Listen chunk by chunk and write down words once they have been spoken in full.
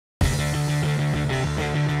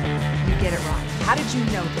get it right. How did you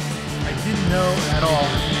know this? I didn't know at all.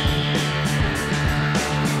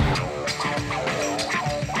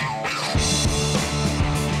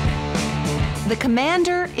 The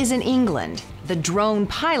commander is in England. The drone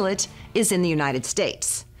pilot is in the United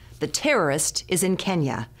States. The terrorist is in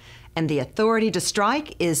Kenya. And the authority to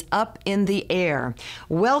strike is up in the air.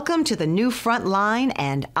 Welcome to the new front line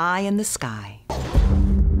and Eye in the Sky.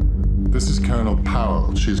 This is Colonel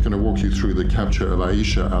Powell. She's going to walk you through the capture of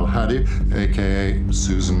Aisha Al-Hadi, aka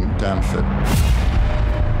Susan Danford.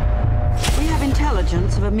 We have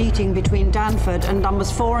intelligence of a meeting between Danford and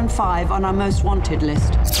numbers 4 and 5 on our most wanted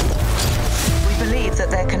list. We believe that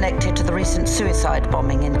they're connected to the recent suicide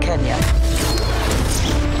bombing in Kenya.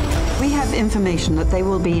 We have information that they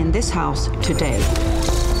will be in this house today.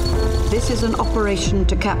 This is an operation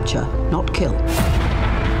to capture, not kill.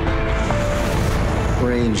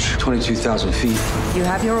 Range 22,000 feet. You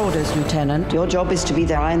have your orders, Lieutenant. Your job is to be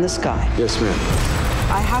the eye in the sky. Yes, ma'am.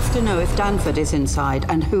 I have to know if Danford is inside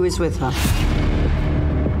and who is with her.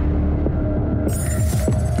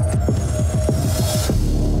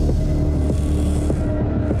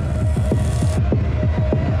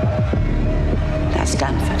 That's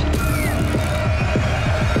Danford.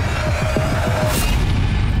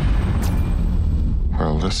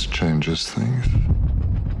 Well, this changes things.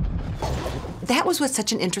 That was what's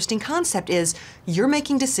such an interesting concept is you're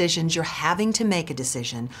making decisions, you're having to make a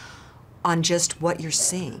decision on just what you're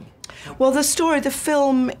seeing. Well, the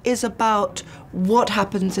film is about what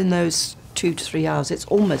happens in those 2 to 3 hours. It's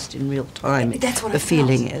almost in real time. That's what the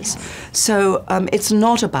feeling felt, is. yeah. So it's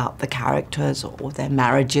not about the characters or their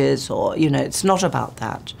marriages or, it's not about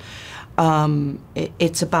that.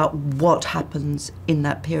 It's about what happens in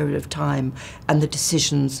that period of time and the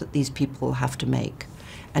decisions that these people have to make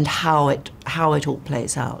and how it all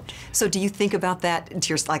plays out. So do you think about that?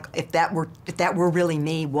 You're like, if that were really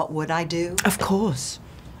me, what would I do? Of course.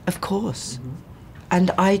 Mm-hmm. And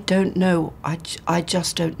I don't know, I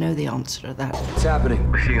just don't know the answer to that. What's happening?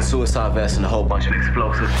 We're seeing a suicide vest and a whole bunch of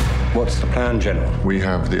explosives. What's the plan, General? We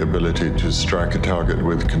have the ability to strike a target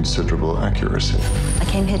with considerable accuracy. I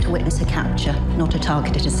came here to witness a capture, not a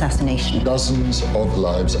targeted assassination. Dozens of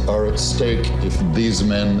lives are at stake if these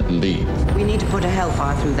men leave. We need to put a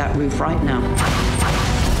hellfire through that roof right now.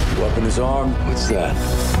 Weapon is armed. What's that?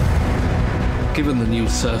 Given the new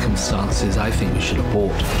circumstances, I think we should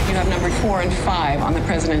abort. You have number 4 and 5 on the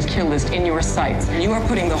president's kill list in your sights. You are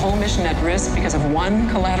putting the whole mission at risk because of one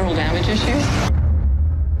collateral damage issue?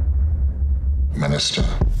 Minister.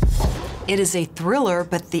 It is a thriller,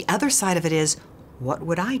 but the other side of it is, what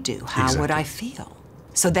would I do? How would Exactly. I feel?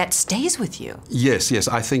 So that stays with you. Yes.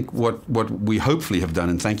 I think what we hopefully have done,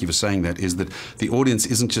 and thank you for saying that, is that the audience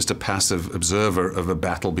isn't just a passive observer of a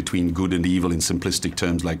battle between good and evil in simplistic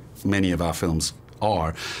terms like many of our films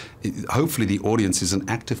are. Hopefully the audience is an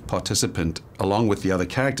active participant along with the other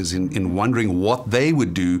characters in wondering what they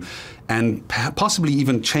would do and possibly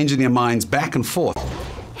even changing their minds back and forth.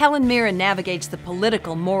 Helen Mirren navigates the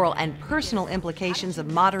political, moral, and personal implications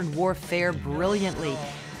of modern warfare brilliantly.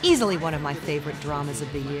 Easily one of my favorite dramas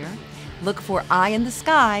of the year. Look for Eye in the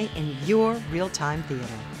Sky in your real-time theater.